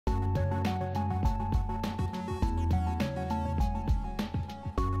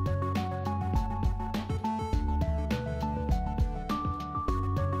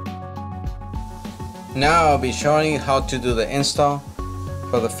Now I'll be showing you how to do the install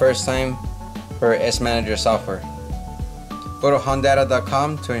for the first time for Smanager software. Go to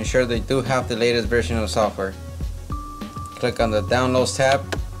Hondata.com to ensure they do have the latest version of software. Click on the Downloads tab,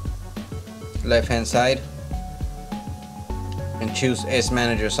 left hand side, and choose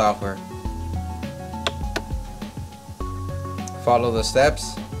Smanager software. Follow the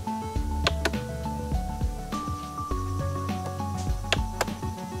steps.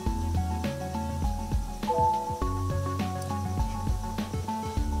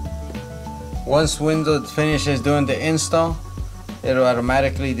 Once Windows finishes doing the install, it'll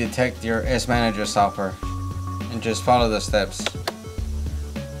automatically detect your Smanager software, and just follow the steps.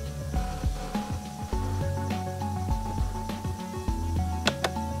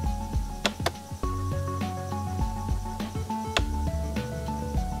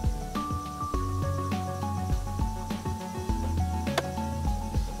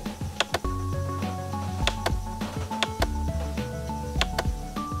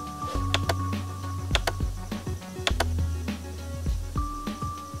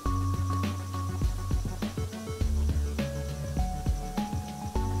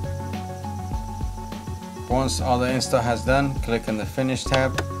 Once all the install has done, click on the Finish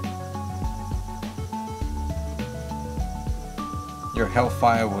tab. Your help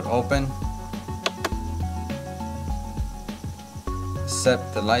file would open.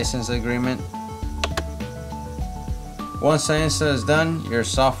 Accept the license agreement. Once the install is done, your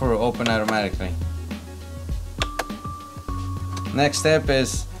software will open automatically. Next step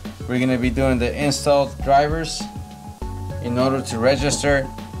is we're going to be doing the install drivers in order to register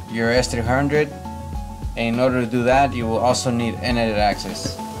your S300. And in order to do that, you will also need internet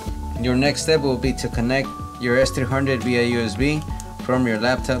access. Your next step will be to connect your S300 via USB from your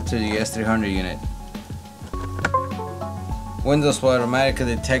laptop to the S300 unit. Windows will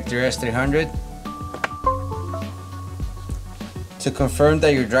automatically detect your S300. To confirm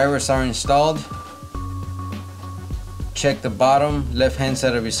that your drivers are installed, check the bottom left hand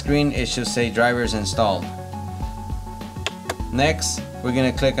side of your screen. It should say drivers installed. Next, we're going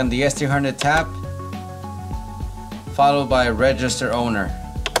to click on the S300 tab, followed by Register Owner.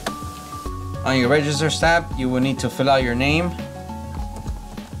 On your Register tab, you will need to fill out your name,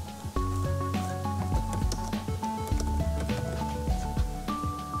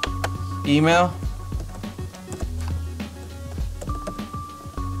 email,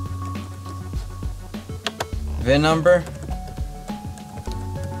 VIN number,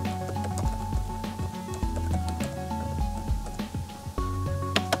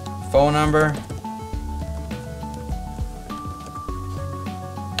 phone number,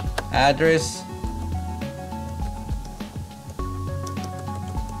 address,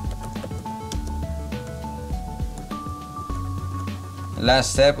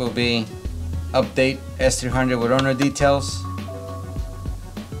 last step will be update S300 with owner details,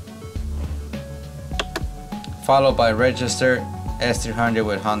 followed by register S300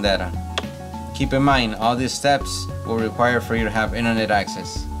 with Hondata. Keep in mind, all these steps will require for you to have internet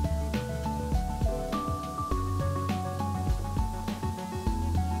access.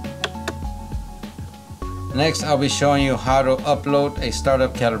 Next, I'll be showing you how to upload a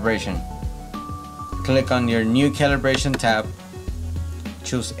startup calibration. Click on your new calibration tab.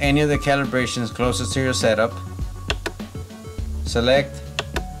 Choose any of the calibrations closest to your setup. Select,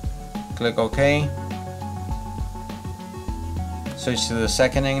 click OK. Switch to the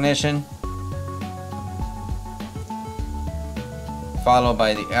second ignition, followed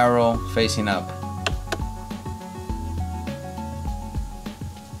by the arrow facing up.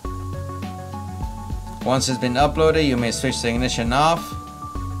 Once it's been uploaded, you may switch the ignition off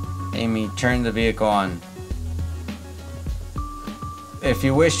and you may turn the vehicle on. If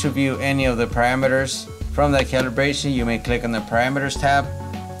you wish to view any of the parameters from that calibration, you may click on the Parameters tab,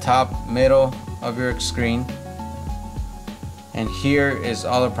 top middle of your screen, and here is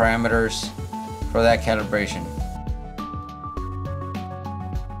all the parameters for that calibration.